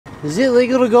Is it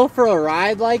legal to go for a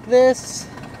ride like this?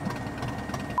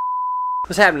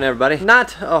 What's happening, everybody?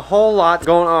 Not a whole lot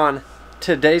going on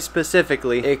today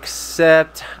specifically,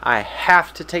 except I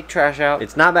have to take trash out.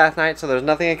 It's not bath night, so there's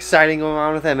nothing exciting going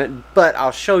on with Emmett, but I'll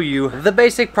show you the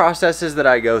basic processes that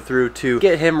I go through to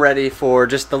get him ready for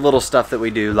just the little stuff that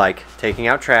we do, like taking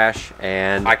out trash.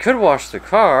 And I could wash the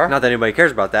car, not that anybody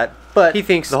cares about that, but he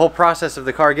thinks the whole process of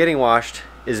the car getting washed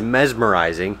is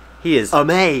mesmerizing. He is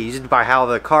amazed by how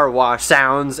the car wash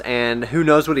sounds, and who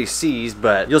knows what he sees,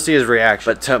 but you'll see his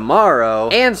reaction. But tomorrow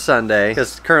and Sunday,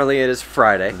 because currently it is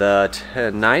Friday, the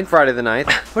 9th, Friday the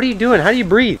 9th. What are you doing? How do you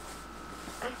breathe?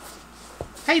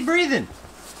 How you breathing?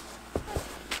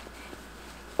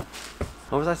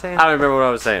 What was I saying? I don't remember what I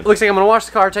was saying. Looks like I'm gonna wash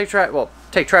the car, take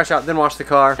trash out, then wash the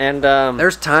car. And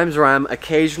there's times where I'm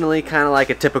occasionally kind of like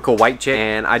a typical white chick,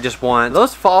 and I just want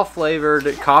those fall flavored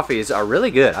coffees are really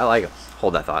good. I like them.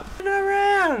 Hold that thought. Turn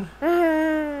around.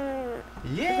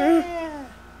 Yeah.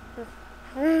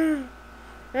 Really?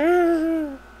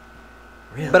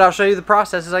 But I'll show you the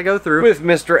process as I go through with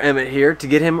Mr. Emmett here to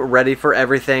get him ready for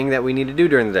everything that we need to do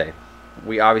during the day.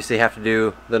 We obviously have to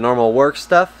do the normal work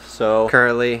stuff. So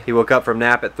currently he woke up from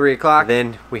nap at 3 o'clock.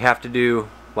 Then we have to do,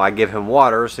 well, I give him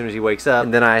water as soon as he wakes up.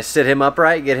 And then I sit him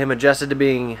upright, get him adjusted to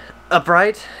being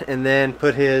upright, and then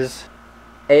put his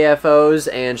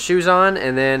AFOs and shoes on,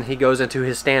 and then he goes into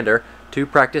his stander to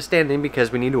practice standing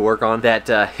because we need to work on that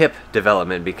hip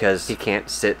development because he can't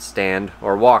sit, stand,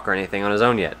 or walk or anything on his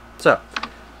own yet. So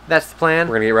that's the plan.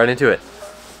 We're gonna get right into it.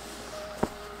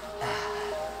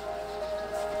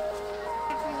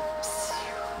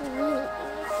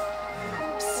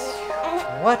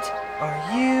 What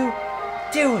are you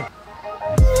doing?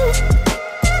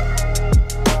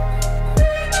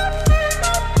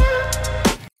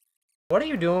 What are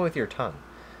you doing with your tongue?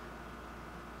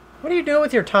 What are you doing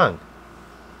with your tongue?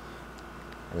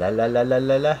 La la la la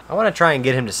la la. I want to try and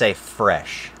get him to say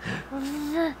fresh.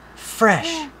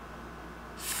 Fresh.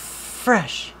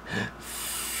 Fresh.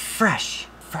 Fresh.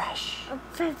 Fresh.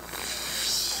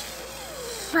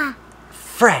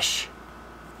 Fresh.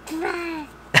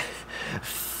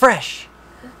 Fresh.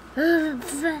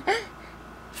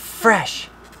 Fresh.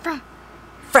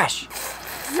 Fresh.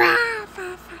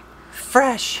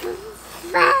 Fresh.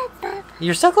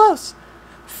 You're so close.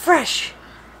 Fresh.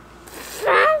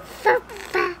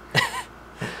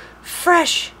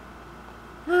 Fresh.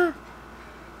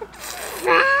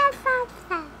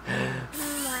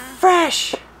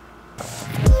 Fresh.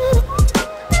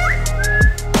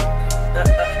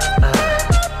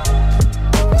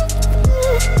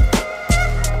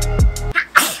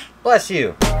 Bless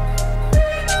you.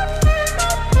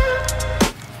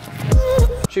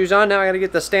 Shoes on, now I gotta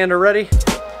get the stander ready.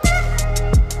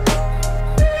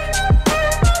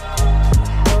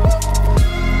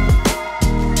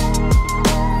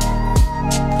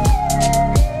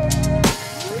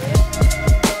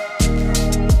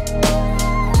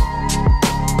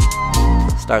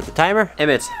 Start the timer.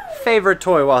 Emmett's favorite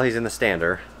toy while he's in the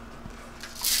stander.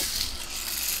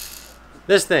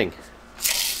 This thing.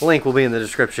 Link will be in the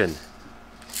description.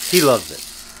 He loves it.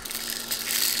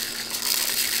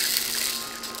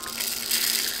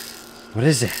 What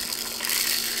is it?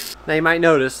 Now you might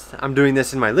notice I'm doing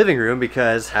this in my living room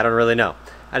because I don't really know.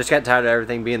 I just got tired of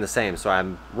everything being the same, so I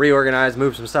reorganized,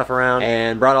 moved some stuff around,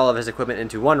 and brought all of his equipment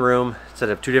into one room instead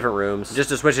of 2 different rooms, just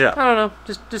to switch it up. I don't know,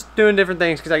 just doing different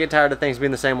things because I get tired of things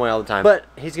being the same way all the time. But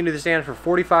he's gonna do the stand for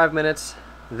 45 minutes,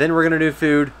 then we're gonna do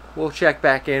food. We'll check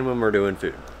back in when we're doing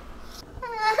food.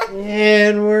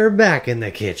 And we're back in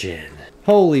the kitchen.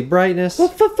 Holy brightness.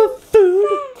 Food.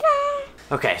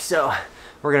 Okay, so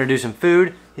we're gonna do some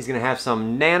food. He's gonna have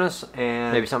some bananas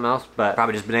and maybe something else, but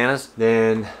probably just bananas.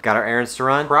 Then got our errands to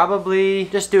run. Probably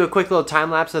just do a quick little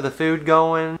time lapse of the food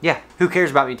going. Yeah, who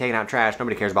cares about me taking out trash?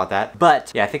 Nobody cares about that.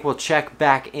 But yeah, I think we'll check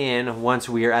back in once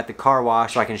we are at the car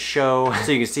wash so I can show,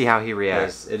 so you can see how he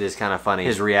reacts. It is kind of funny,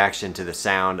 his reaction to the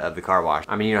sound of the car wash.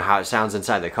 I mean, you know how it sounds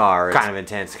inside the car. It's kind of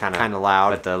intense, kind of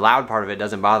loud, but the loud part of it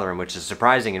doesn't bother him, which is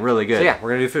surprising and really good. So yeah, we're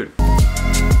gonna do food.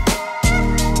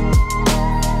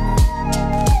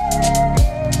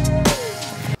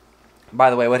 By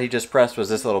the way, what he just pressed was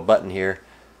this little button here,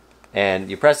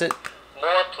 and you press it.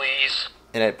 More, please.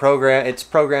 And it's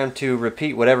programmed to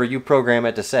repeat whatever you program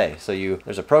it to say. So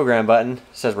there's a program button, it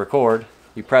says record.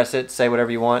 You press it, say whatever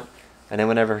you want, and then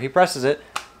whenever he presses it,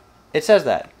 it says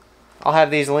that. I'll have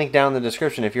these linked down in the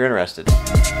description if you're interested.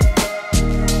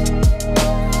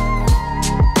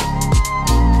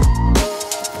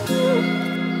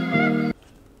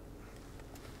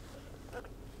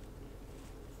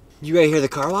 You ready to hear the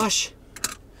car wash?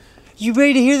 You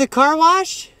ready to hear the car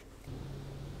wash?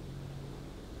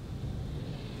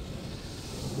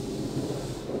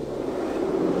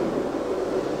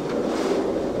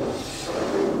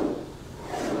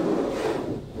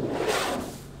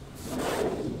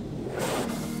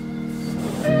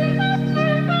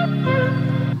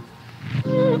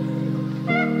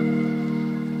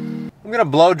 gonna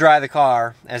blow dry the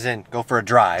car, as in go for a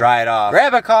drive, dry it off,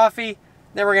 grab a coffee,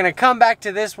 then we're gonna come back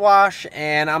to this wash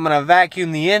and I'm gonna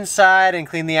vacuum the inside and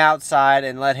clean the outside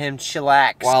and let him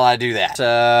chillax while I do that.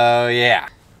 So yeah.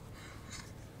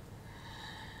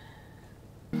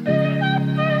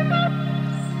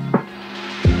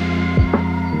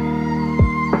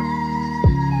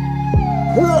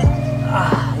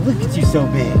 Ah, look at you so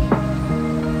big.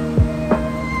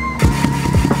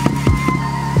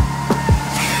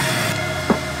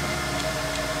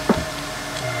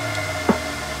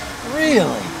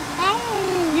 Really?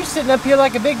 You sitting up here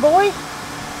like a big boy?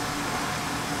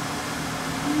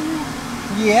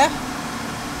 Yeah.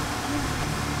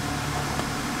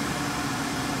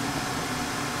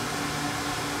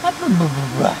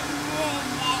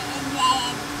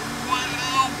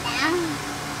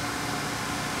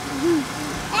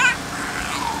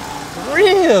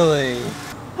 Really?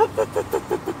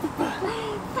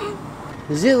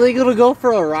 Is it legal to go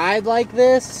for a ride like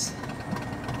this?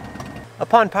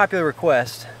 Upon popular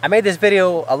request, I made this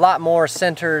video a lot more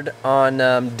centered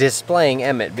on displaying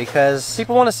Emmett because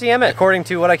people want to see Emmett, according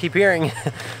to what I keep hearing.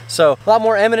 So, a lot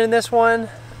more Emmett in this one.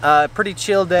 Pretty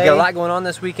chill day. Got a lot going on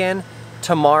this weekend.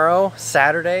 Tomorrow,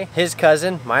 Saturday, his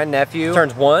cousin, my nephew,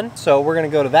 turns 1, so we're gonna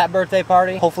go to that birthday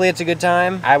party. Hopefully it's a good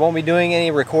time. I won't be doing any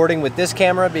recording with this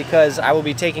camera because I will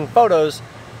be taking photos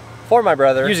for my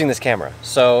brother using this camera.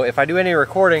 So if I do any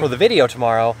recording for the video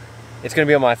tomorrow, it's gonna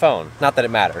be on my phone. Not that it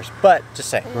matters, but just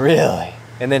saying. Really?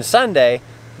 And then Sunday,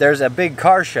 there's a big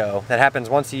car show that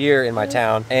happens once a year in my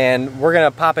town, and we're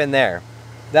gonna pop in there.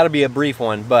 That'll be a brief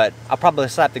one, but I'll probably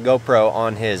slap the GoPro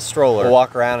on his stroller. We'll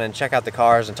walk around and check out the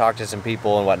cars and talk to some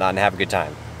people and whatnot and have a good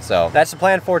time. So that's the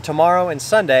plan for tomorrow and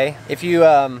Sunday. If you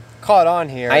caught on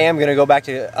here, I am gonna go back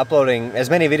to uploading as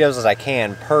many videos as I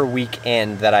can per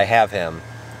weekend that I have him.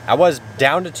 I was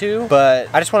down to 2, but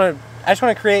I just wanna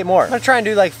create more. I'm gonna try and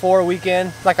do like 4 a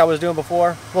weekend like I was doing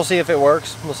before. We'll see if it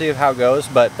works. We'll see how it goes,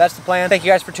 but that's the plan. Thank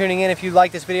you guys for tuning in. If you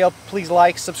like this video, please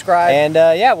like, subscribe, and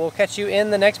yeah, we'll catch you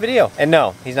in the next video. And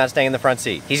no, he's not staying in the front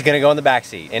seat. He's gonna go in the back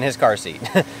seat, in his car seat.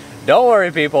 Don't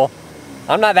worry, people.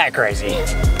 I'm not that crazy.